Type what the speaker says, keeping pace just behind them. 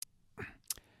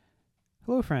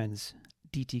Hello, friends.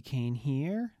 DT Kane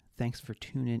here. Thanks for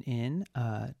tuning in.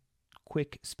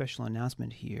 Quick special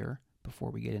announcement here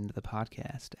before we get into the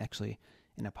podcast. Actually,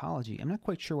 an apology. I'm not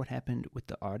quite sure what happened with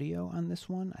the audio on this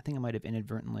one. I think I might have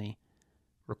inadvertently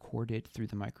recorded through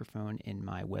the microphone in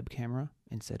my web camera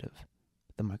instead of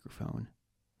the microphone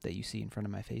that you see in front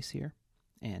of my face here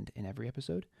and in every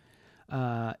episode.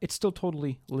 It's still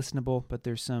totally listenable, but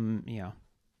there's some,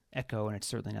 echo, and it's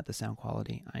certainly not the sound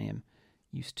quality I am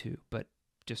used to, but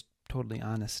just totally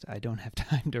honest, I don't have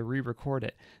time to re-record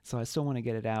it, so I still want to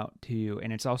get it out to you,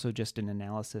 and it's also just an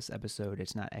analysis episode.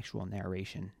 It's not actual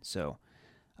narration, so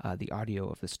the audio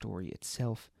of the story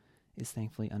itself is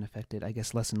thankfully unaffected. I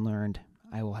guess lesson learned,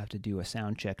 I will have to do a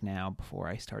sound check now before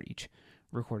I start each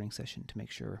recording session to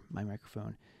make sure my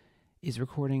microphone is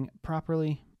recording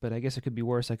properly, but I guess it could be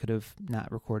worse. I could have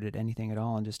not recorded anything at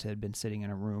all and just had been sitting in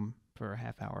a room for a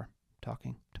half hour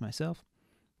talking to myself,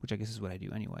 which I guess is what I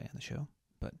do anyway on the show.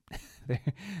 But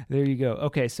there you go.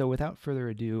 Okay, so without further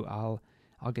ado, I'll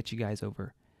get you guys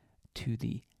over to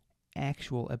the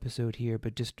actual episode here,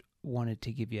 but just wanted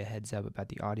to give you a heads up about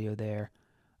the audio there.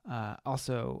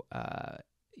 Also,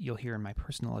 you'll hear in my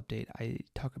personal update, I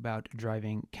talk about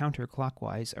driving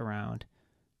counterclockwise around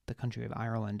the country of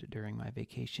Ireland during my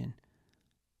vacation,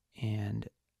 and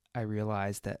I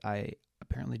realized that I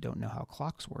apparently don't know how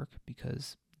clocks work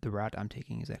because the route I'm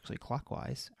taking is actually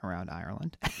clockwise around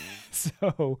Ireland.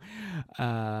 So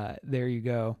there you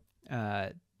go.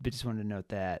 But just wanted to note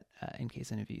that in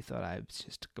case any of you thought I was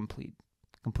just a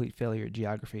complete failure at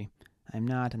geography. I'm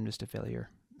not. I'm just a failure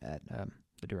at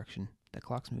the direction that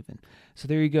clocks move in. So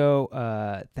there you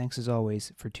go. Thanks as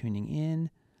always for tuning in.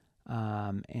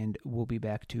 And we'll be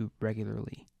back to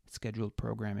regularly scheduled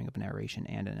programming of narration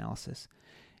and analysis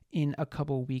in a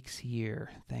couple weeks here.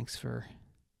 Thanks for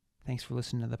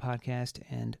listening to the podcast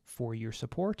and for your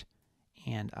support,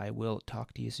 and I will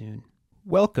talk to you soon.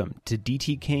 Welcome to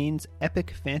DT Kane's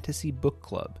Epic Fantasy Book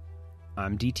Club.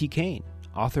 I'm DT Kane,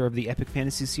 author of the epic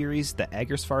fantasy series The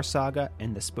Aggersfar Saga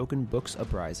and the Spoken Books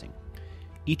Uprising.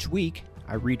 Each week,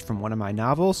 I read from one of my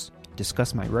novels,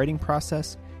 discuss my writing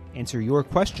process, answer your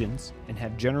questions, and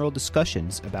have general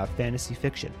discussions about fantasy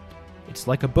fiction. It's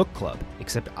like a book club,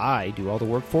 except I do all the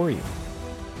work for you.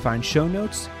 Find show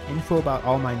notes, info about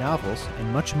all my novels,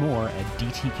 and much more at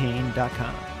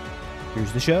dtkane.com.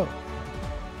 Here's the show.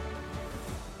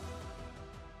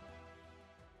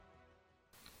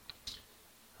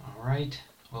 All right,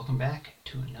 welcome back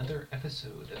to another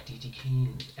episode of DT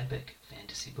Kane's Epic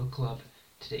Fantasy Book Club.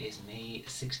 Today is May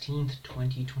 16th,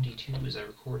 2022, as I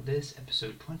record this,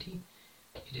 episode 20.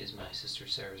 It is my sister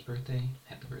Sarah's birthday.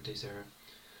 Happy birthday, Sarah.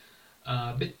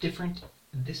 A bit different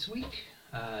this week.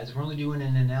 As we're only doing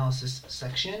an analysis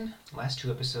section, last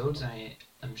two episodes,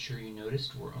 I'm sure you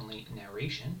noticed, were only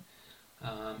narration.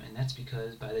 And that's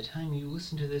because by the time you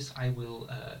listen to this, I will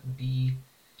be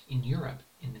in Europe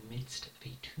in the midst of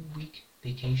a 2-week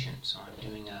vacation. So I'm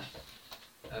doing a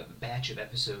batch of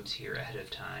episodes here ahead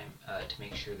of time to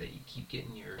make sure that you keep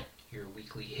getting your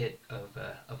weekly hit of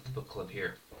the book club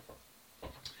here.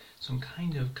 So I'm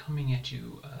kind of coming at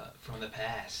you from the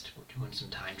past. We're doing some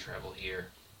time travel here.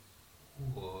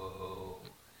 Whoa.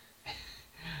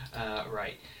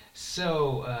 Right.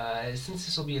 So, since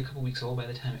this will be a couple weeks old by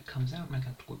the time it comes out, I'm not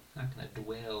going to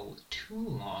dwell too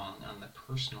long on the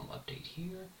personal update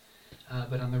here.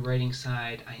 But on the writing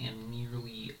side, I am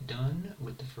nearly done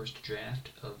with the first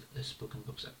draft of the Spoken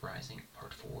Books Uprising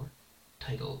Part 4,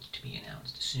 title to be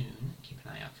announced soon. Keep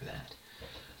an eye out for that.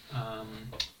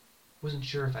 Wasn't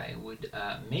sure if I would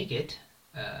make it.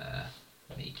 Let's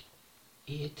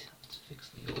fix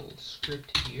the old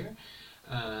script here.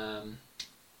 And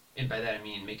by that I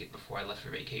mean make it before I left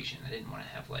for vacation. I didn't want to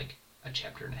have like a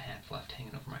chapter and a half left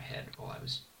hanging over my head while I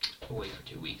was away for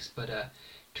 2 weeks. But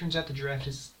turns out the draft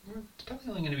is it's probably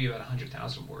only going to be about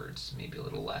 100,000 words, maybe a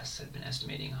little less. I've been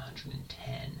estimating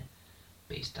 110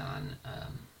 based on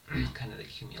kind of the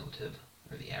cumulative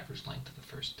or the average length of the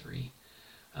first 3.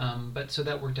 But so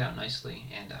that worked out nicely,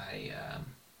 and I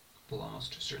will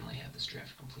almost certainly have this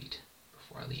draft complete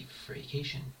before I leave for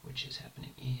vacation, which is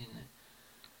happening in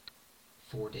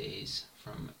 4 days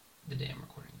from the day I'm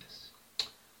recording this.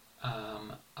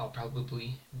 I'll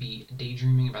probably be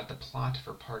daydreaming about the plot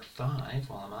for Part 5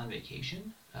 while I'm on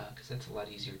vacation, because that's a lot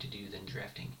easier to do than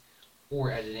drafting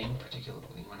or editing,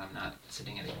 particularly when I'm not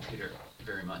sitting at a computer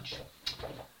very much.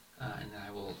 And then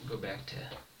I will go back to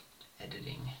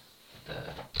editing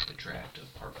the draft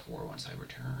of Part 4 once I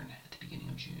return at the beginning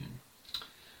of June.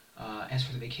 As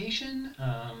for the vacation,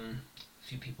 a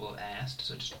few people have asked,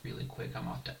 so just really quick, I'm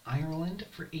off to Ireland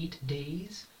for 8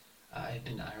 days. I've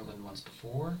been to Ireland once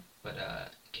before, but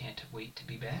can't wait to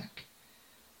be back.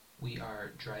 We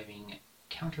are driving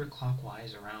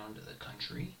counterclockwise around the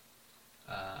country.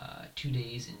 2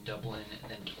 days in Dublin,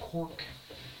 then to Cork,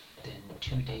 then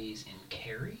 2 days in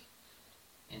Kerry,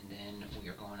 and then we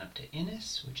are going up to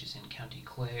Innis, which is in County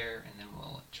Clare, and then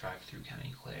we'll drive through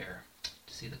County Clare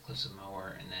to see the Cliffs of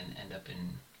Moher, and then end up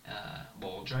in,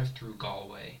 we'll drive through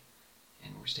Galway,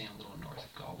 and we're staying a little north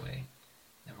of Galway.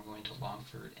 Then we're going to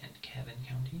Longford and Cavan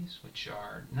counties, which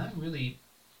are not really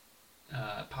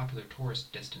popular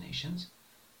tourist destinations,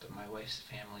 but my wife's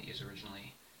family is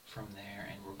originally from there,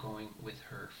 and we're going with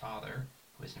her father,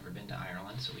 who has never been to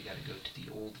Ireland, so we got to go to the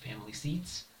old family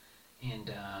seats, and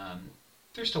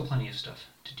there's still plenty of stuff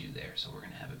to do there, so we're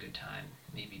going to have a good time,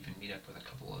 maybe even meet up with a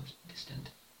couple of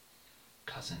distant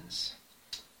cousins.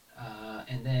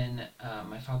 And then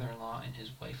my father-in-law and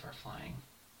his wife are flying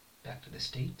back to the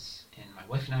States, and my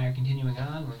wife and I are continuing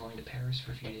on. We're going to Paris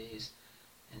for a few days,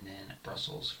 and then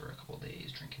Brussels for a couple of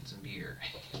days, drinking some beer.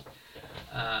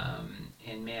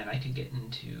 And man, I could get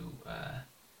into a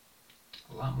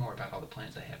lot more about all the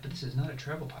plans I have, but this is not a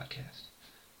travel podcast,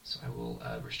 so I will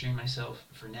restrain myself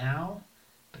for now,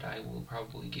 but I will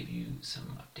probably give you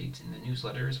some updates in the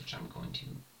newsletters, which I'm going to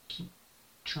keep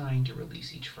trying to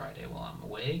release each Friday while I'm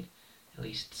away, at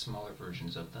least smaller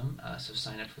versions of them, so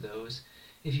sign up for those.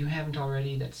 If you haven't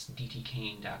already, that's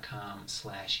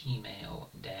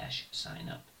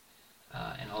dtkane.com/email-sign-up.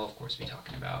 And I'll, of course, be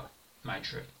talking about my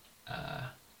trip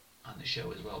on the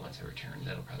show as well once I return.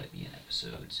 That'll probably be in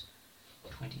episodes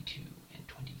 22 and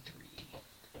 23.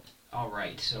 All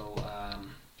right, so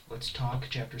let's talk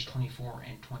chapters 24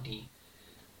 and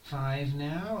 25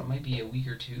 now. It might be a week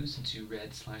or two since you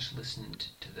read/listened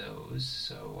to those,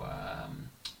 so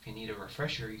if you need a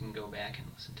refresher, you can go back and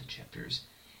listen to chapters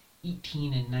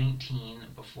 18 and 19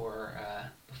 before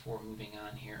moving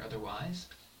on here. Otherwise,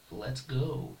 let's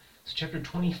go. So chapter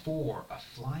 24, A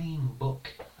Flying Book,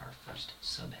 our first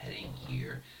subheading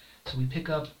here. So we pick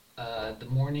up the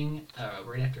morning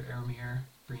right after Aramir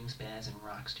brings Baz and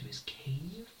Rox to his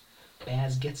cave.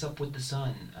 Baz gets up with the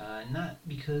sun, not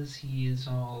because he is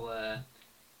all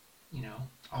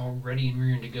ready and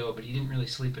rearing to go, but he didn't really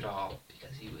sleep at all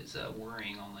because he was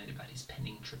worrying all night about his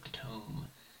pending trip to Tome,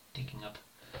 thinking up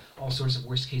all sorts of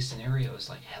worst-case scenarios,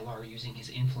 like Hellar using his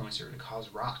influencer to cause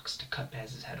Rox to cut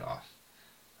Baz's head off.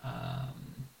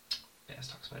 Baz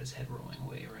talks about his head rolling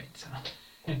away, right? So,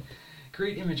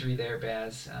 great imagery there,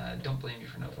 Baz. Don't blame you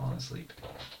for not falling asleep.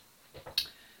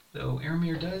 Though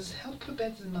Aramir does help put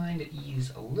Baz's mind at ease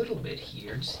a little bit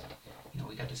here. Just,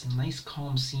 we got this nice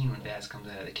calm scene when Baz comes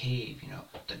out of the cave.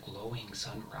 The glowing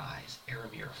sunrise,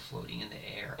 Aramir floating in the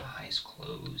air, eyes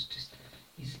closed.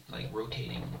 He's like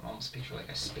rotating, almost picture like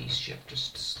a spaceship,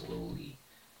 just slowly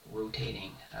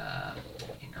rotating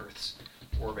in Earth's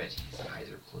orbit. His eyes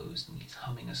are closed and he's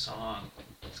humming a song.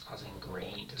 It's causing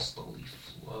grain to slowly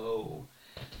flow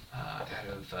out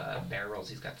of barrels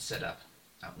he's got set up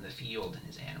out in the field, and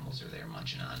his animals are there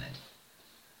munching on it.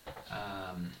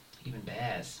 Even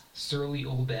Baz, surly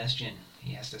old Bastion,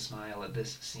 he has to smile at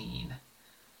this scene.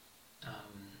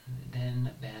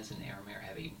 Then Baz and Aramir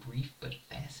have a brief but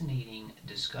fascinating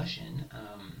discussion.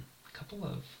 A couple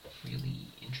of really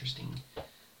interesting,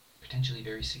 potentially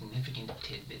very significant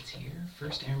tidbits here.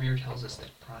 First, Aramir tells us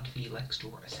that Prantvi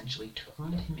Lextor essentially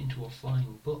turned him into a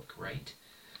flying book, right?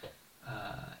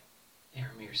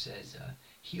 Aramir says,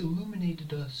 he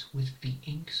illuminated us with the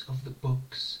inks of the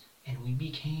books, and we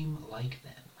became like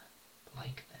them.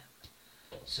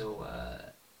 So,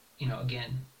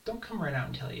 again, don't come right out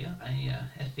and tell you. I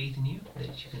have faith in you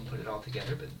that you can put it all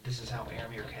together, but this is how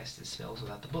Aramir casts his spells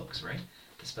without the books, right?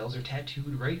 The spells are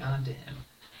tattooed right onto him,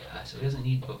 so he doesn't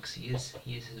need books. He is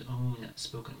his own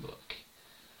spoken book.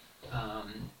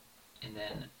 And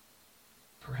then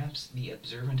perhaps the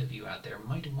observant of you out there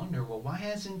might wonder, well, why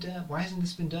hasn't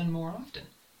this been done more often?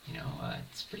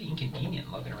 It's pretty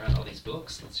inconvenient lugging around all these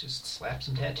books. Let's just slap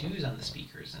some tattoos on the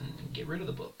speakers and get rid of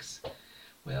the books.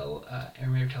 Well,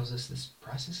 Aramir tells us this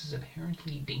process is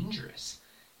apparently dangerous.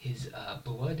 His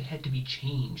blood had to be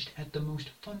changed at the most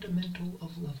fundamental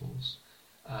of levels,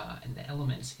 and the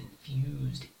elements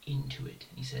infused into it.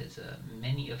 And he says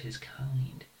many of his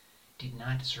kind did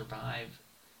not survive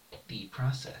the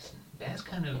process. And Baz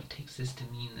kind of takes this to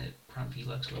mean that Prantvi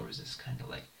Lextor was this kind of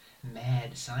like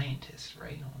mad scientist,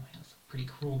 right? Oh man, that's a pretty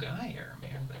cruel guy,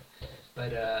 Aramir.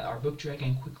 But our book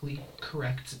dragon quickly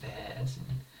corrects Baz,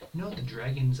 and the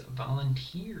dragons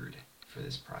volunteered for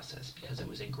this process because it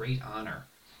was a great honor,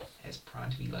 as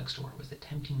Prantvi Lextor was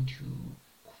attempting to,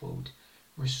 quote,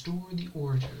 restore the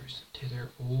orators to their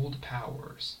old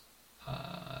powers.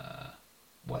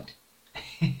 What?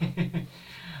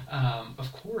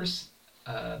 Of course,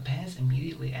 Baz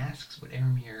immediately asks what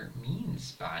Aramir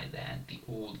means by that, the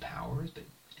old powers, but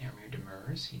Aramir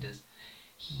demurs.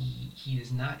 He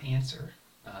does not answer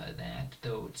that,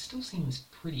 though it still seems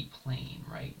pretty plain,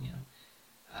 right?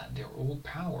 Their old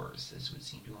powers, this would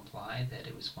seem to imply that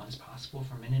it was once possible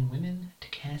for men and women to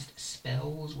cast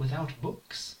spells without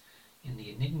books, and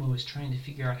the Enigma was trying to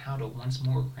figure out how to once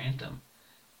more grant them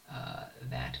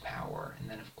that power. And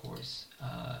then, of course,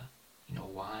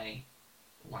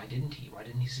 why didn't he? Why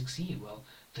didn't he succeed? Well,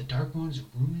 the Dark Ones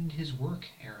ruined his work,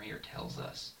 Aramir tells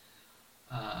us.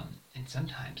 And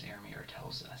sometimes Aramir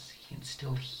tells us he can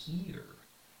still hear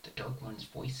the Dark One's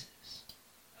voices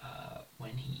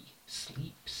when he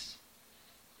sleeps.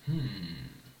 Man,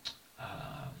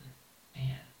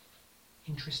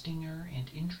 interestinger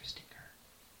and interestinger.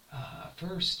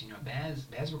 First,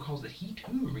 Baz recalls that he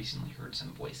too recently heard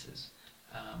some voices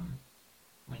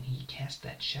when he cast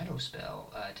that shadow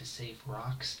spell to save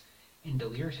Rox and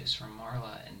Deliritus from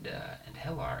Marla and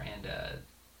Hellar. And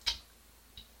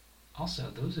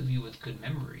also, those of you with good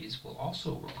memories will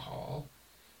also recall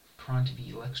Pront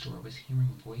v. Lextor was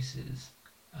hearing voices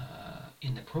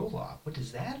in the prologue. What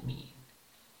does that mean?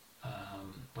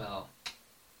 Well,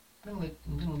 I'm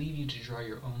going to leave you to draw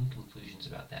your own conclusions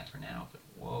about that for now, but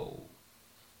whoa.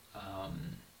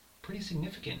 Pretty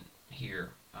significant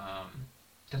here.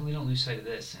 Definitely don't lose sight of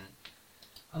this, and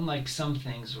unlike some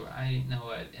things where I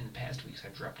know in the past weeks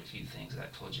I've dropped a few things that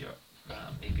I've told you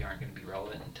maybe aren't going to be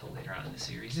relevant until later on in the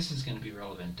series. This is going to be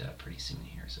relevant pretty soon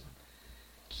here, so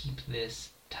keep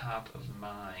this top of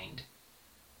mind.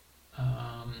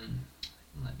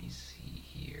 Let me see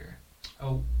here.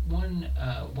 Oh, one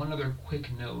other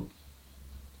quick note.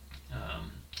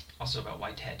 Also about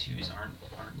why tattoos aren't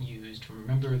used.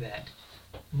 Remember that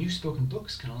new spoken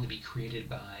books can only be created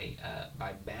by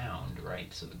bound,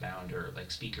 right? So the bound are like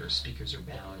speakers. Speakers are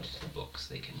bound to the books.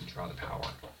 They can draw the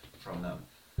power from them,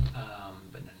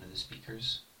 but none of the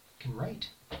speakers can write.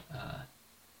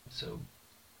 So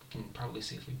we can probably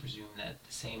safely presume that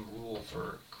the same rule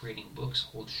for creating books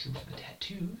holds true for the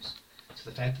tattoos. So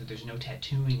the fact that there's no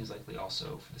tattooing is likely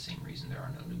also for the same reason there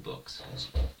are no new books, because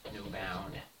no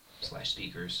bound /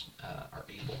 speakers are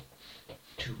able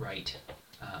to write.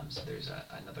 So there's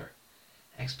another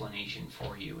explanation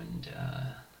for you. And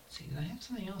let's see, did I have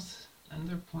something else?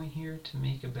 Another point here to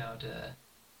make about the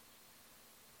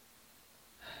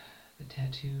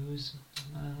tattoos?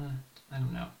 I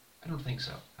don't know. I don't think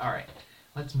so. Alright,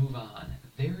 let's move on.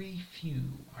 Very few,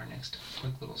 our next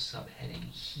quick little subheading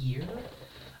here.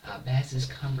 Baz's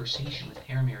conversation with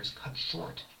Aramir is cut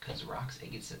short because Rox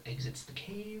exits the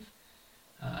cave.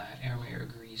 Aramir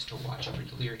agrees to watch over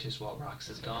Deliritus while Rox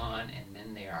is gone, and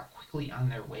then they are quickly on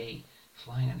their way,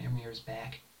 flying on Aramir's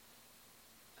back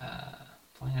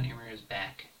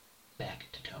back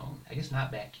to Tome. I guess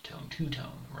not back to Tome, to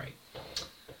Tome, right.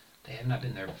 They have not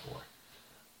been there before.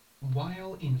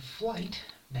 While in flight,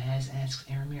 Baz asks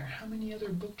Aramir how many other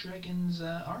book dragons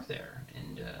are there,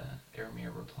 and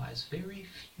Aramir replies, very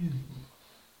few.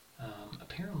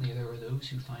 Apparently there are those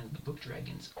who find the book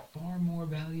dragons far more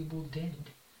valuable dead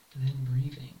than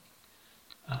breathing.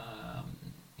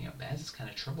 Baz is kind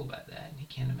of troubled by that, and he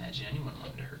can't imagine anyone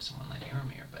wanting to hurt someone like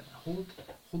Aramir, but hold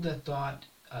that thought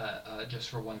just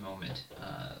for one moment.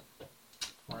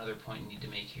 One other point I need to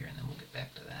make here, and then we'll get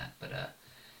back to that. But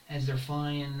as they're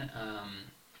flying,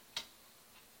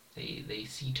 they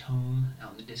see Tome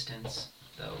out in the distance,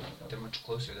 though they're much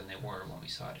closer than they were when we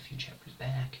saw it a few chapters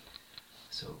back.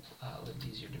 So a little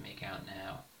easier to make out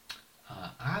now.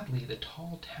 Oddly, the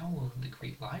tall tower of the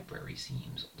Great Library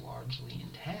seems largely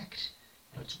intact.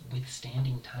 It's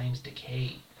withstanding time's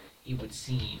decay, it would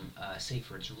seem, save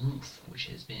for its roof, which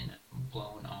has been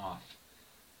blown off,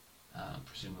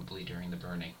 presumably during the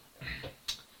burning.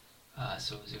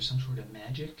 So is there some sort of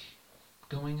magic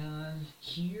going on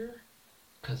here?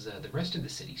 Because the rest of the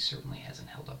city certainly hasn't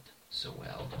held up so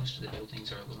well. Most of the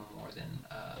buildings are a little more than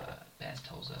Baz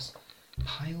tells us.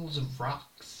 Piles of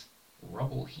rocks,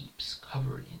 rubble heaps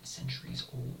covered in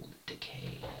centuries-old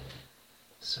decay.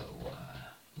 So,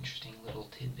 interesting little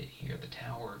tidbit here. The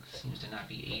tower seems to not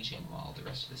be aging while the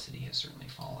rest of the city has certainly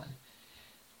fallen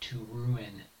to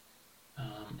ruin.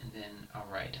 And then,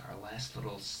 alright, our last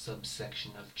little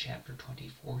subsection of chapter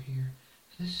 24 here.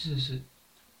 This is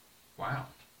wow.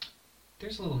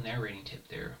 There's a little narrating tip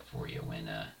there for you. When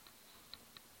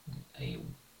a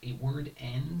word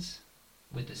ends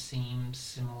with the same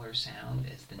similar sound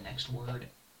as the next word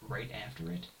right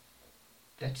after it,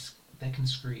 that can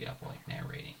screw you up while you're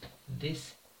narrating.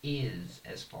 This is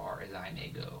as far as I may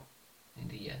go. And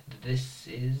the this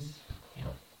is,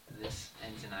 this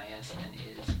ends in is and then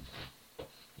is.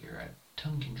 Your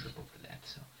tongue can triple for that.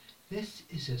 So This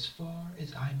is as far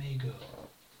as I may go.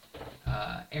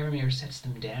 Aramir sets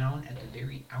them down at the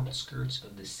very outskirts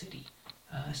of the city.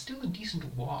 Still a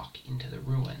decent walk into the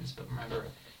ruins, but remember,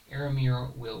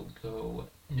 Aramir will go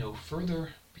no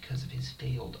further because of his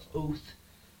failed oath,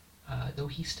 though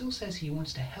he still says he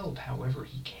wants to help however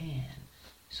he can.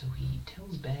 So he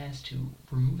tells Baz to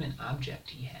remove an object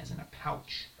he has in a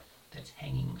pouch that's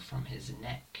hanging from his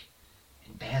neck.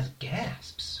 And Baz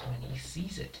gasps when he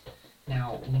sees it.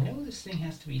 Now, we know this thing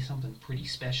has to be something pretty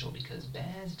special because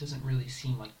Baz doesn't really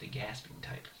seem like the gasping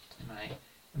type. Am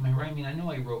I right? I mean, I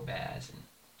know I wrote Baz, and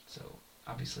so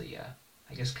obviously,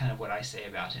 I guess kind of what I say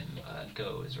about him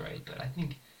goes, right? But I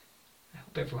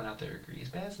hope everyone out there agrees.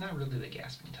 Baz not really the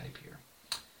gasping type here.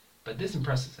 But this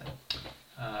impresses him.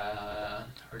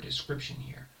 Her description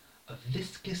here. A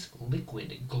viscous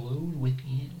liquid glowed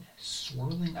within,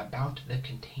 swirling about the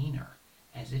container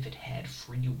as if it had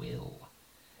free will.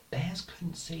 Baz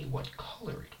couldn't say what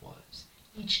color it was.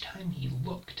 Each time he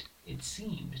looked, it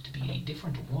seemed to be a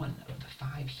different one of the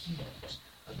 5 hues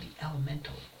of the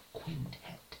elemental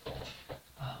quintet.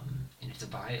 And it's a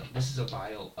vial. This is a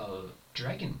vial of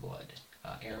dragon blood,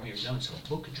 Aramir's own, so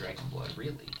book dragon blood,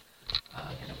 really.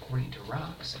 And according to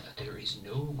Rox, there is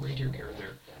no greater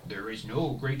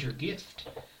gift.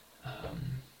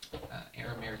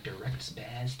 Aramir directs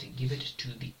Baz to give it to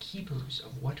the keepers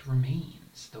of what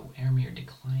remains, though Aramir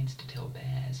declines to tell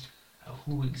Baz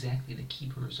who exactly the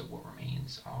keepers of what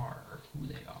remains are, or who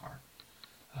they are.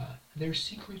 Their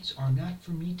secrets are not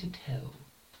for me to tell,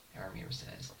 Aramir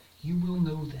says. You will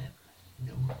know them.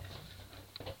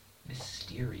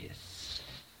 Mysterious.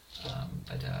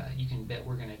 But you can bet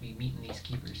we're going to be meeting these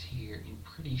keepers here in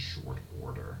pretty short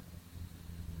order.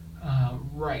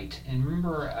 Right, and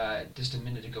remember just a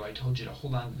minute ago I told you to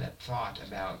hold on to that thought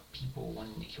about people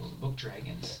wanting to kill the book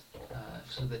dragons.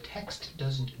 So the text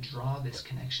doesn't draw this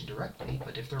connection directly,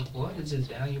 but if their blood is as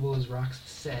valuable as Rox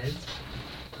says,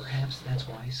 perhaps that's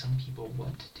why some people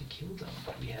want to kill them.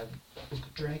 We have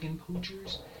book dragon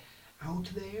poachers out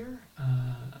there.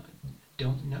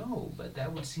 Don't know, but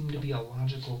that would seem to be a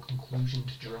logical conclusion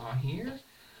to draw here.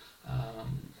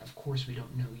 Of course, we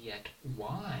don't know yet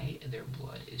why their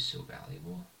blood is so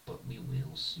valuable, but we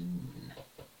will soon.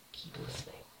 Keep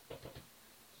listening.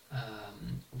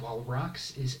 While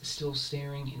Rox is still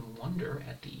staring in wonder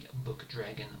at the book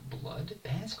dragon blood,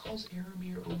 Baz calls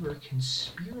Aramir over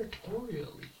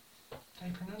conspiratorially. Did I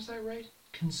pronounce that right?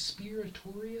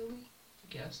 Conspiratorially? I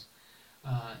guess.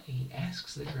 He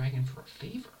asks the dragon for a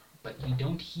favor, but we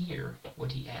don't hear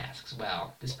what he asks.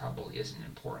 Well, this probably isn't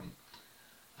important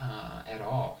at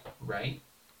all, right?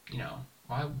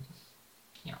 Why?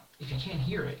 If you can't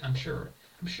hear it, I'm sure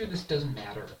this doesn't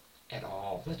matter at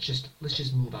all. Let's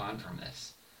just move on from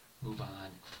this. Move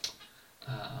on.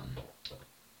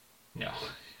 No.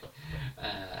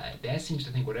 Baz seems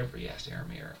to think whatever he asks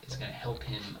Aramir is going to help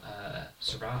him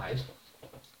survive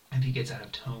if he gets out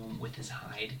of Tome with his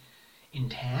hide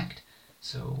intact.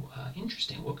 So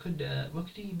interesting. What could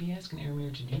he be asking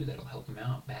Aramir to do that'll help him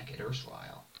out back at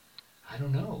Erstwhile? I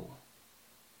don't know,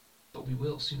 but we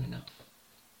will soon enough.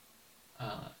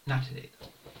 Not today,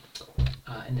 though.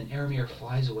 And then Aramir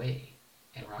flies away,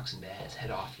 and Rox and Baz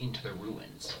head off into the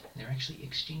ruins. And they're actually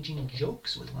exchanging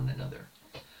jokes with one another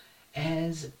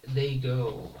as they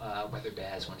go, whether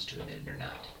Baz wants to admit it or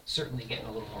not. Certainly getting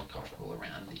a little more comfortable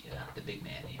around the big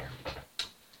man here.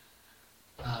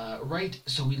 Right,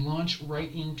 so we launch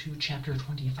right into Chapter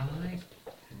 25,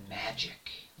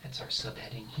 Magic. That's our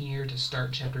subheading here to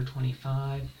start Chapter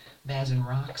 25. Baz and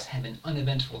Rox have an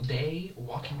uneventful day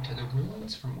walking to the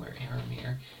ruins from where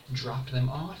Aramir dropped them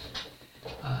off,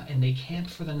 and they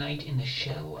camp for the night in the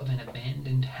shell of an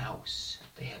abandoned house.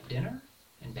 They have dinner,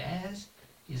 and Baz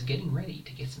is getting ready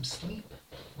to get some sleep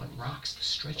when Rox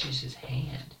stretches his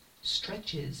hand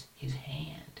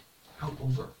out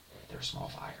over their small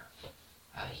fire.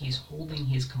 He's holding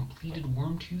his completed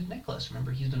worm-tooth necklace.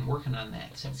 Remember, he's been working on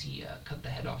that since he cut the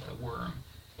head off the worm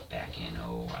back in,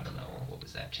 I don't know, what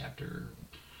was that, chapter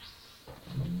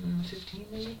 15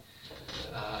 maybe?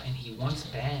 And he wants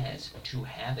Baz to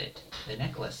have it. The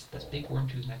necklace, this big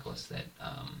worm-tooth necklace that,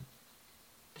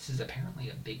 this is apparently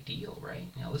a big deal, right?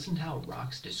 Now listen to how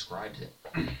Rox describes it.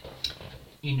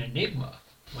 In Enigma,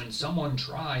 when someone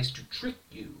tries to trick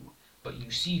you, but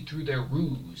you see through their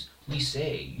ruse, we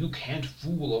say, you can't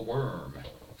fool a worm,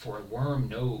 for a worm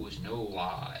knows no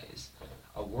lies.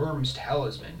 A worm's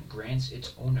talisman grants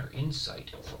its owner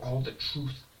insight for all the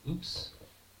truth. Oops.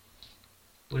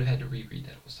 Would have had to reread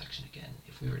that whole section again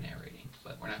if we were narrating,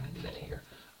 but we're not going to do that here.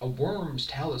 A worm's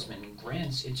talisman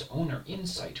grants its owner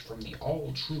insight from the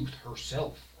all-truth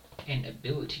herself, and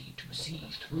ability to see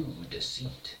through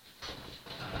deceit.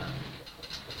 Um,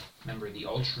 Remember, the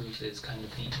all-truth is kind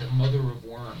of the mother of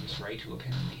worms, right, who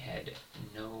apparently had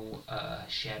no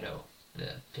shadow,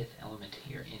 the fifth element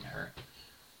here in her.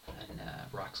 And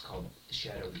Rock's called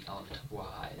Shadow the element of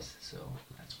lies, so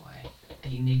that's why the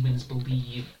Enigmans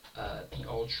believe the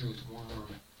all-truth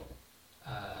worm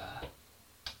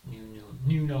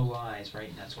knew no lies, right?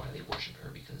 And that's why they worship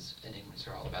her, because Enigmas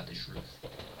are all about the truth.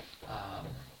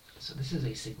 So this is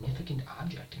a significant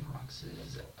object in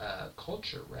Rox's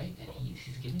culture, right? And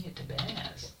he's giving it to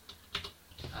Baz,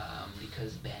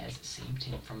 because Baz saved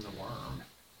him from the worm.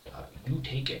 You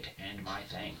take it, and my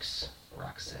thanks,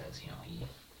 Rox says.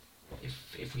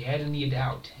 If we had any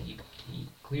doubt, he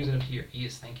clears it up here. He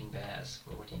is thanking Baz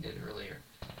for what he did earlier.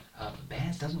 But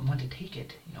Baz doesn't want to take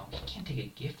it. He can't take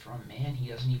a gift from a man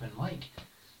he doesn't even like.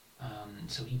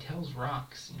 So he tells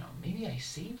Rox, maybe I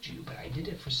saved you, but I did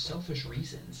it for selfish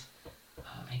reasons.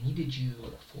 I needed you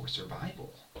for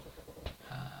survival,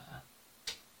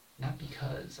 not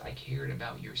because I cared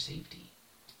about your safety.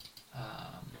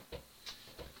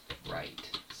 Right,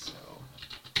 so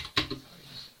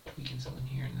just tweaking something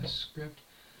here in the script.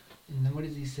 And then what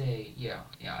does he say? Yeah,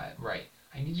 right.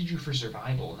 I needed you for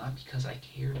survival, not because I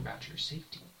cared about your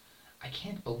safety. I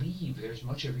can't believe there's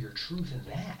much of your truth in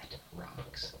that,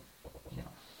 Rox.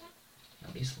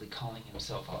 Basically calling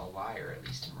himself a liar, at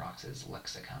least in Rox's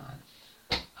lexicon.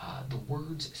 The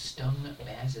words stung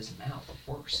Baz's mouth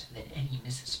worse than any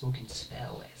misspoken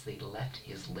spell as they left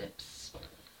his lips.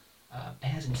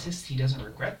 Baz insists he doesn't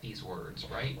regret these words,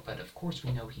 right? But of course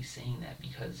we know he's saying that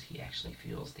because he actually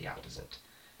feels the opposite.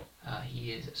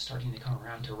 He is starting to come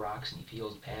around to Rox, and he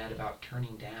feels bad about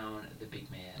turning down the big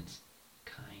man's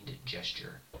kind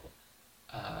gesture.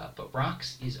 But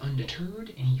Rox is undeterred,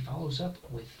 and he follows up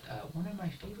with one of my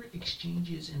favorite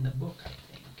exchanges in the book, I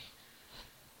think.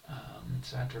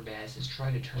 So after Baz has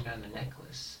tried to turn down the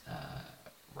necklace,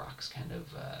 Rox kind of,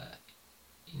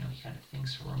 he kind of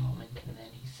thinks for a moment, and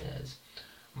then he says,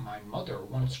 "My mother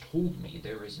once told me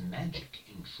there is magic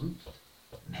in truth."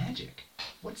 "Magic?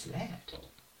 What's that?"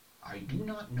 "I do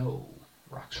not know,"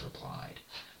 Rox replied,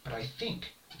 "but I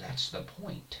think that's the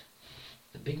point."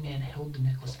 The big man held the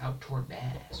necklace out toward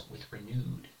Baz with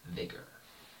renewed vigor.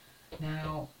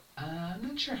 Now, I'm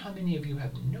not sure how many of you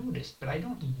have noticed, but I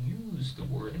don't use the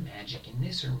word magic in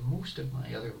this or most of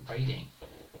my other writing.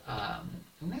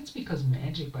 And that's because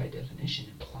magic, by definition,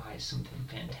 implies something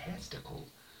fantastical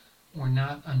or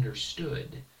not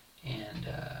understood. And,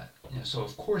 so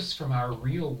of course, from our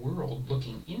real world,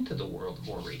 looking into the world of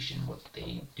oration, what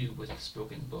they do with the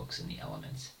spoken books and the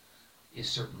elements is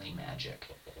certainly magic.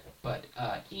 But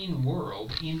in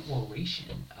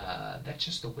oration, that's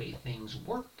just the way things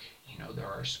work. There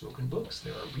are spoken books,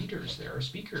 there are readers, there are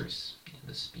speakers.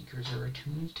 The speakers are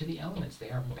attuned to the elements. They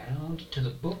are bound to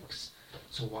the books.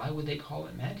 So why would they call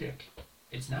it magic?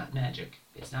 It's not magic.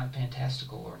 It's not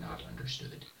fantastical or not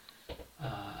understood.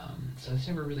 So this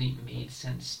never really made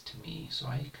sense to me. So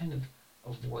I kind of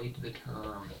avoid the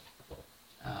term.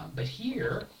 But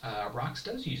here, Rox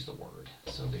does use the word.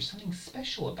 So there's something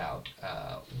special about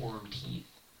worm teeth,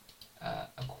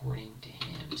 according to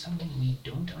him. Something we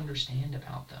don't understand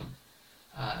about them.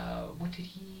 What did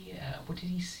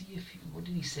he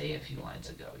say a few lines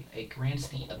ago? It grants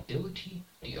the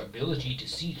ability to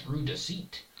see through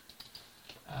deceit.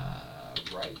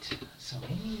 Right. So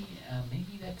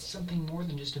maybe that's something more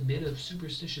than just a bit of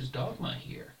superstitious dogma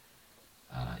here.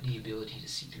 The ability to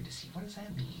see through deceit. What does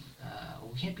that mean?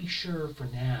 We can't be sure for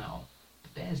now,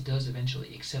 but Baz does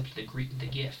eventually accept the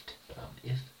gift,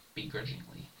 if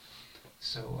begrudgingly.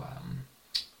 So,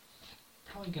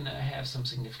 probably going to have some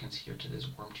significance here to this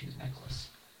worm-tooth necklace.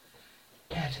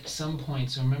 At some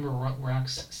point, so remember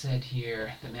Rox said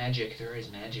here, there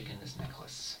is magic in this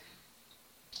necklace.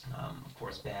 Of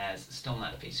course, Baz is still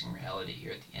not facing reality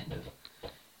here at the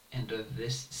end of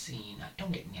this scene.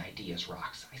 Don't get any ideas,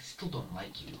 Rox. I still don't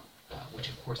like you. Which,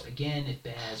 of course, again, if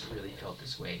Baz really felt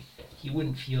this way, he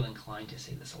wouldn't feel inclined to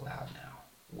say this aloud now,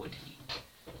 would he?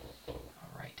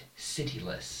 All right,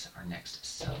 Cityless, our next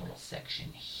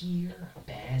subsection. Here,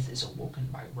 Baz is awoken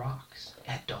by Rox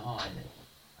at dawn,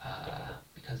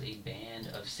 because a band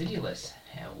of Cityless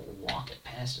have walked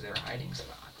past their hiding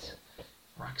spots.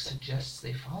 Rox suggests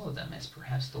they follow them, as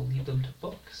perhaps they'll lead them to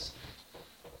books.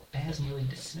 Baz nearly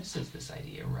dismisses this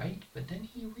idea, right? But then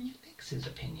he rethinks his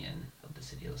opinion of the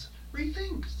Cityless.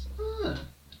 Rethinks?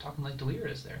 Talking like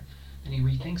Delirious there. And he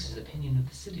rethinks his opinion of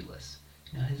the Cityless.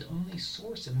 Now, his only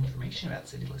source of information about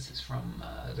Cityless is from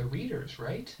the readers,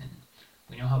 right? And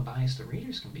we know how biased the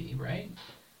readers can be, right?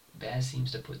 Baz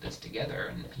seems to put this together,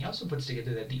 and he also puts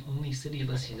together that the only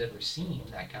Cityless he's ever seen,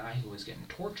 that guy who was getting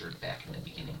tortured back in the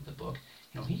beginning of the book,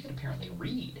 he could apparently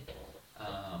read.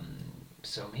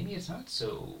 So maybe it's not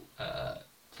so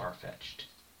far-fetched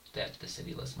that the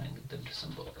Cityless might lead them to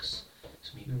some books.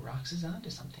 So maybe Rox is onto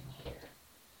something here.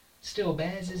 Still,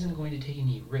 Baz isn't going to take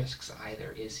any risks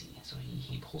either, is he? So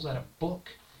he pulls out a book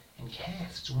and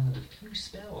casts one of the few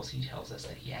spells he tells us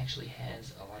that he actually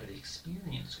has a lot of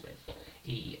experience with.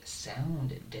 A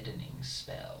sound deadening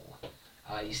spell.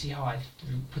 You see how I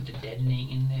put the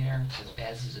deadening in there? Because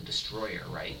Baz is a destroyer,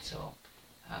 right? So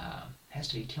has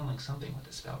to be killing something with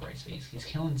the spell, right? So he's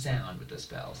killing sound with the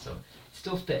spell, so it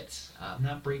still fits. I'm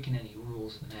not breaking any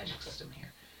rules of the magic system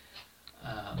here.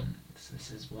 So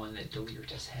this is one that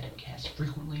Delirious had him cast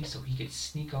frequently, so he could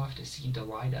sneak off to see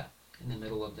Delida in the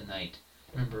middle of the night.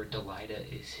 Remember, Delida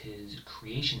is his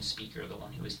creation speaker, the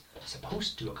one who is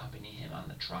supposed to accompany him on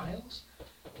the trials.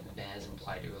 And Baz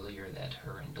implied earlier that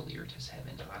her and Delirious have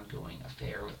an ongoing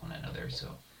affair with one another, so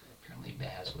apparently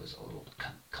Baz was a little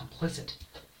complicit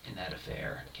in that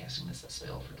affair, casting this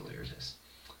spell for Delirious.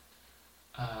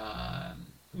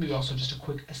 Maybe also just a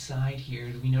quick aside here.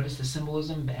 Do we notice the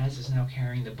symbolism? Baz is now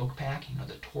carrying the book pack.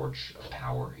 The torch of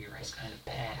power here has kind of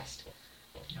passed.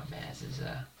 Baz is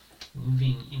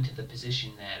moving into the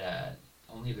position that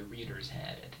only the readers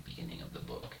had at the beginning of the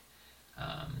book.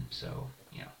 So,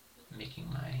 making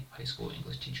my high school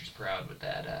English teachers proud with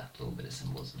that little bit of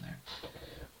symbolism there.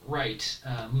 Right,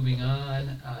 moving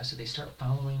on. So they start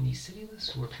following these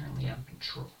Cityless, who are apparently on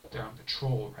patrol. They're on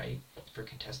patrol, right, for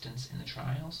contestants in the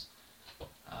trials.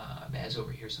 Baz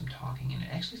overhears them talking, and it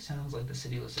actually sounds like the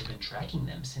Cityless have been tracking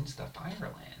them since the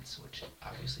Firelands, which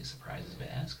obviously surprises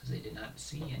Baz, because they did not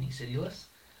see any Cityless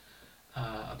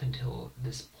up until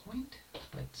this point.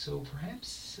 But so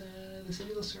perhaps the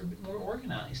Cityless are a bit more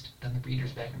organized than the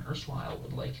readers back in Erstwhile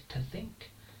would like to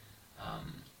think.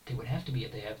 They would have to be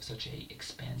if they have such a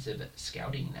expansive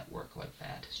scouting network like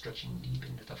that, stretching deep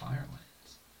into the Firelands.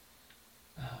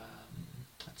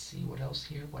 Let's see, what else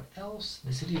here? What else?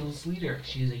 The Cityless leader.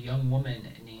 She is a young woman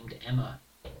named Emma,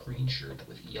 green shirt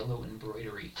with yellow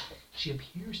embroidery. She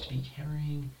appears to be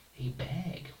carrying a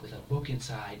bag with a book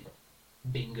inside.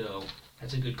 Bingo.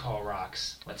 That's a good call,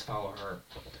 Rox. Let's follow her.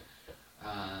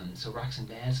 So Rox and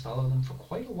Baz follow them for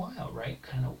quite a while, right?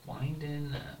 Kind of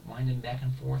winding back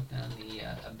and forth down the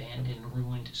abandoned,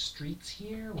 ruined streets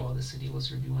here while the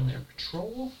Cityless are doing their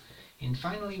patrol. And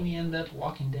finally we end up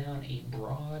walking down a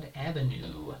broad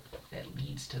avenue that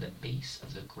leads to the base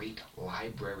of the Great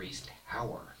Library's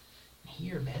tower.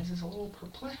 Here, Baz is a little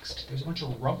perplexed. There's a bunch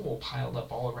of rubble piled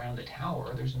up all around the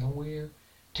tower. There's nowhere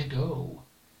to go.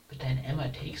 But then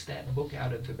Emma takes that book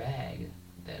out of the bag,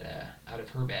 out of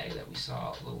her bag that we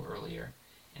saw a little earlier,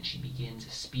 and she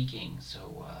begins speaking.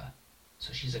 So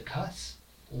she's a cuss,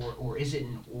 or is it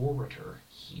an orator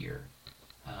here?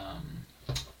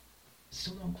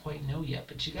 Still don't quite know yet,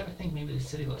 but you got to think maybe the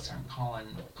Cityless aren't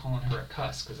calling her a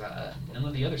cuss, because none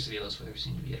of the other Cityless would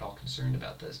seem to be at all concerned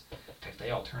about this. In fact,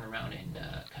 they all turn around and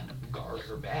kind of guard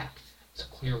her back. So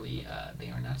clearly, they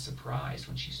are not surprised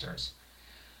when she starts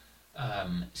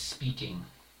speaking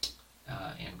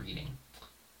and reading.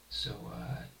 So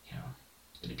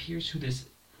it appears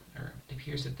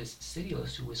that this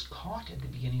Cityless who was caught at the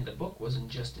beginning of the book wasn't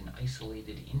just an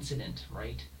isolated incident,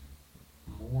 right?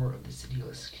 More of the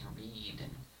Cityless can read,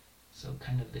 and so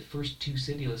kind of the first two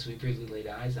Cityless we've really laid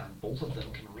eyes on, both of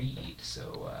them can read.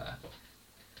 So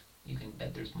you can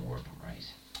bet there's more of them, right?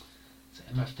 So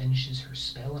Emma finishes her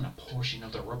spell, and a portion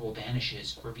of the rubble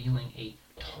vanishes, revealing a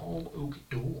tall oak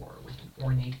door with an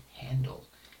ornate handle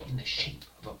in the shape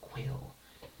of a quill.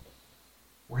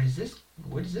 Where does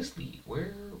this lead?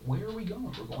 Where are we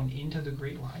going? We're going into the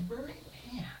Great Library?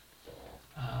 Man.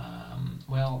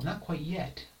 Well, not quite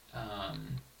yet,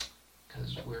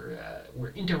 because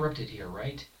we're interrupted here,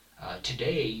 right?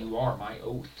 Today you are my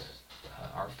oath.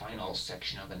 Our final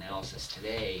section of analysis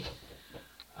today.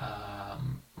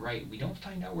 Right, we don't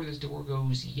find out where this door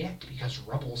goes yet because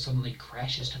rubble suddenly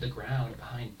crashes to the ground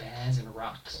behind Baz and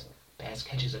Rox. Baz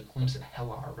catches a glimpse of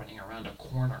Hellar running around a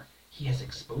corner. He has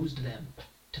exposed them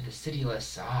to the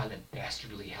Cityless. The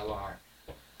dastardly Hellar.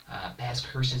 Baz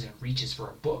curses and reaches for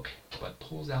a book, but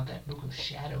pulls out that book of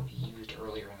shadow he used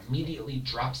earlier and immediately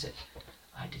drops it.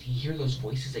 Did he hear those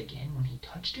voices again when he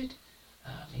touched it?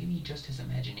 Maybe just his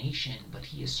imagination, but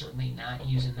he is certainly not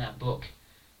using that book,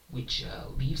 which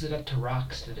leaves it up to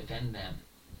Rox to defend them.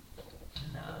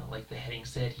 And like the heading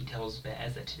said, he tells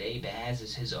Baz that today Baz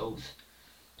is his oath.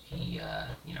 He,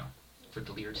 for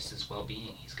Delirious'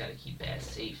 well-being, he's got to keep Baz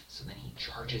safe. So then he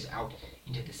charges out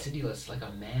into the Cityless like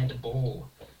a mad bull,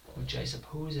 which I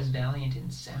suppose is valiant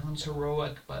and sounds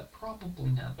heroic, but probably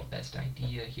not the best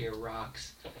idea here,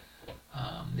 Rox.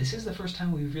 This is the first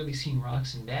time we've really seen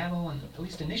Rox in battle, and at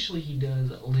least initially he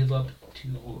does live up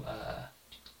to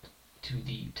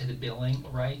the billing,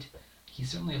 right?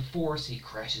 He's certainly a force. He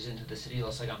crashes into the city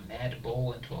like a mad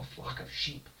bull into a flock of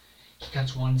sheep. He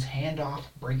cuts one's hand off,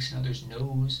 breaks another's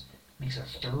nose, makes a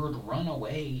third run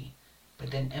away.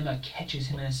 But then Emma catches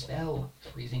him in a spell,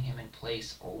 freezing him in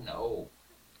place. Oh no.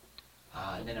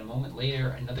 And then a moment later,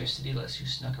 another cityless who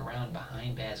snuck around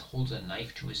behind Baz holds a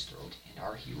knife to his throat, and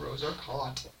our heroes are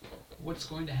caught. What's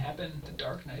going to happen? The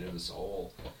Dark Night of the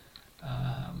Soul.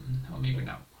 Well, maybe we're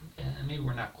not. Maybe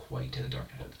we're not quite to the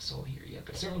Dark Night of the Soul here yet,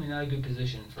 but certainly not a good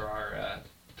position for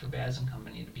for Baz and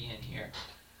company to be in here.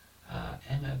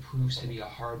 Emma proves to be a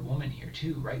hard woman here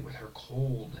too, right? With her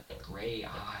cold, gray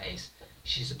eyes.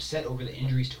 She's upset over the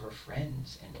injuries to her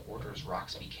friends and orders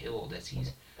Rox be killed as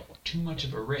he's too much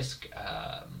of a risk.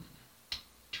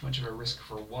 Too much of a risk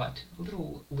for what? A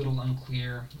little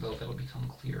unclear, though that'll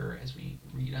become clearer as we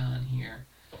read on here.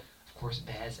 Of course,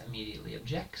 Baz immediately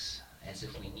objects, as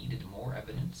if we needed more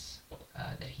evidence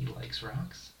that he likes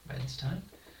Rox by this time.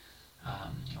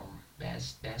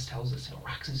 Baz tells us,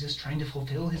 Rox is just trying to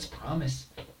fulfill his promise.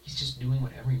 He's just doing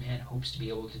what every man hopes to be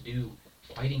able to do,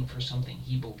 fighting for something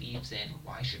he believes in.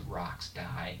 Why should Rox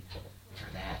die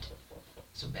for that?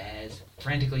 So Baz,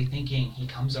 frantically thinking, he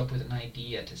comes up with an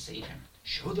idea to save him.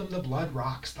 Show them the blood,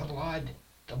 Rox, the blood,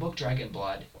 the book dragon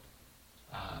blood.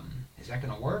 Is that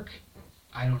going to work?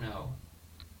 I don't know.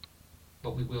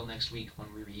 But we will next week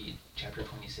when we read chapter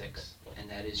 26, and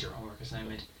that is your homework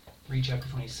assignment. Read chapter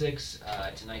 26.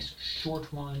 It's a nice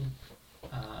short one.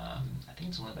 I think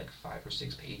it's only like 5 or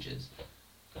 6 pages.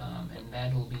 And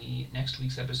that'll be next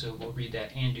week's episode. We'll read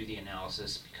that and do the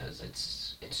analysis because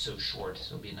it's so short.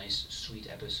 So it'll be a nice, sweet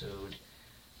episode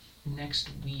next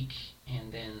week,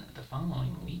 and then the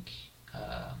following week,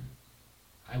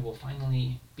 I will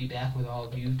finally be back with all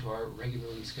of you to our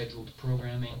regularly scheduled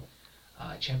programming.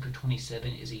 Chapter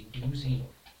 27 is a doozy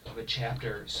of a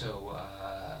chapter, so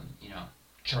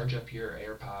charge up your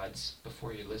AirPods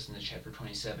before you listen to chapter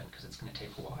 27 because it's going to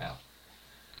take a while.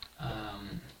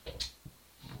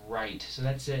 Right, so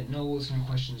that's it. No listener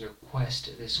questions or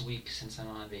quest this week since I'm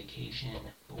on vacation,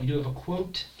 but we do have a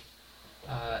quote.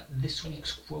 This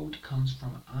week's quote comes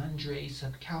from Andrzej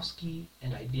Sapkowski,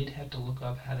 and I did have to look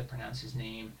up how to pronounce his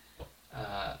name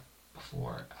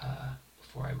before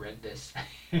I read this.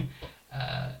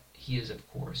 He is, of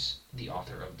course, the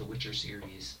author of the Witcher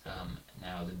series,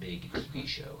 now the big TV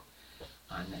show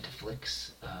on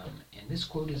Netflix. And this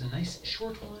quote is a nice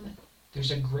short one.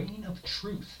 There's a grain of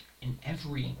truth in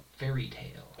every fairy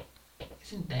tale.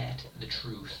 Isn't that the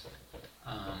truth?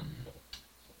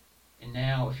 And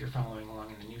now, if you're following along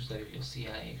in the newsletter, you'll see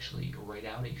I actually write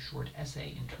out a short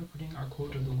essay interpreting our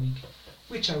quote of the week,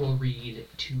 which I will read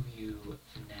to you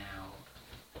now.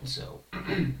 And so,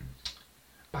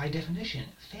 by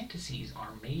definition, fantasies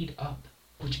are made up,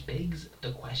 which begs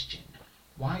the question,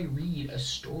 why read a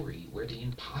story where the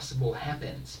impossible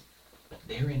happens? But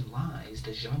therein lies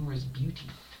the genre's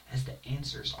beauty, as the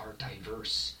answers are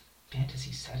diverse.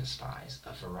 Fantasy satisfies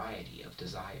a variety of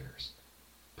desires.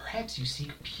 Perhaps you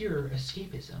seek pure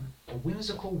escapism, a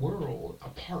whimsical world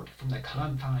apart from the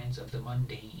confines of the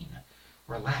mundane.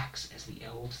 Relax as the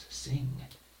elves sing,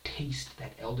 taste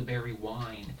that elderberry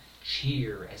wine,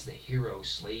 cheer as the hero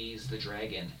slays the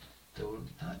dragon. Though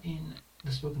not in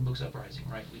the Spoken Books Uprising,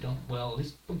 right? We don't, well,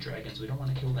 these book dragons, we don't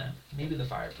want to kill them. Maybe the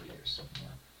fire breathers.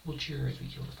 Yeah. We'll cheer as we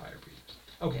kill the fire breathers.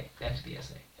 Okay, back to the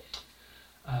essay.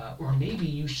 Or maybe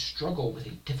you struggle with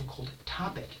a difficult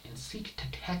topic and seek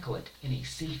to tackle it in a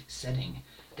safe setting,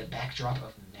 the backdrop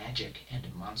of magic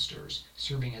and monsters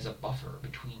serving as a buffer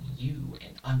between you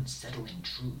and unsettling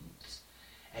truths.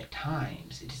 At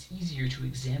times, it is easier to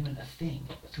examine a thing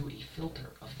through a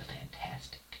filter of the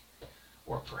fantastic.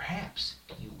 Or perhaps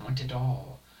you want it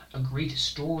all, a great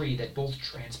story that both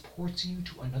transports you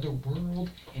to another world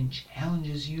and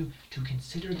challenges you to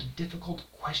consider the difficult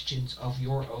questions of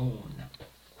your own.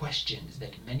 Questions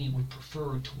that many would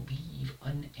prefer to leave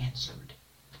unanswered.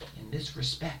 In this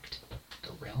respect,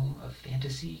 the realm of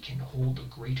fantasy can hold a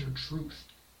greater truth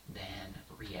than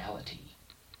reality.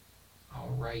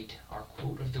 All right, our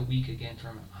quote of the week again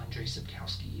from Andrzej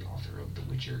Sapkowski, author of the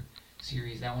Witcher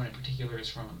series. That one in particular is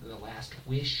from The Last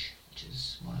Wish, which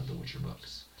is one of the Witcher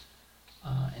books.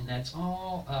 And that's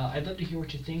all. I'd love to hear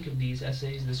what you think of these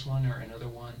essays, this one or another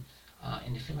one.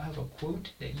 And if you have a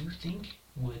quote that you think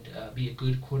would be a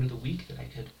good quote of the week that I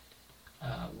could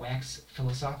wax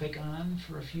philosophic on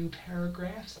for a few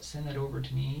paragraphs, send that over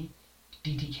to me,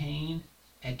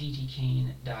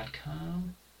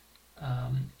 dtkane@dtkane.com.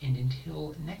 And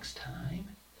until next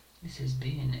time, this has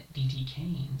been DT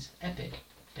Kane's Epic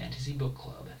Fantasy Book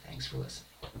Club.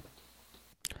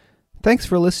 Thanks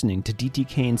for listening to DT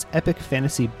Kane's Epic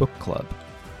Fantasy Book Club.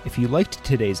 If you liked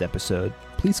today's episode,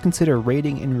 please consider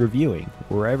rating and reviewing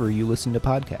wherever you listen to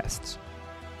podcasts.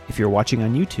 If you're watching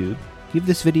on YouTube, give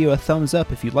this video a thumbs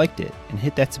up if you liked it, and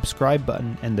hit that subscribe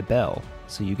button and the bell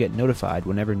so you get notified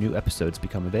whenever new episodes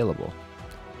become available.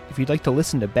 If you'd like to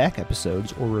listen to back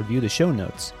episodes or review the show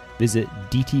notes, visit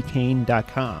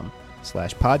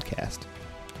dtkane.com/podcast.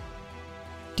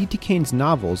 DT Kane's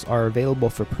novels are available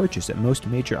for purchase at most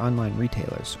major online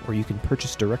retailers, or you can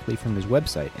purchase directly from his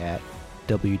website at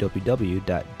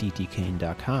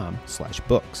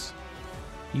www.dtkane.com/books.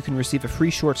 You can receive a free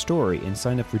short story and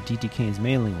sign up for DT Kane's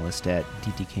mailing list at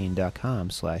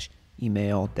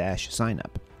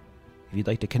dtkane.com/email-signup. If you'd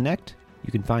like to connect,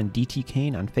 you can find DT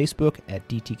Kane on Facebook at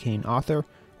DT Kane Author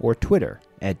or Twitter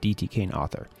at DT Kane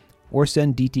Author, or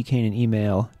send DT Kane an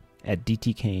email at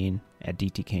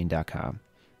dtkane@dtkane.com.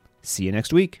 See you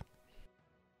next week.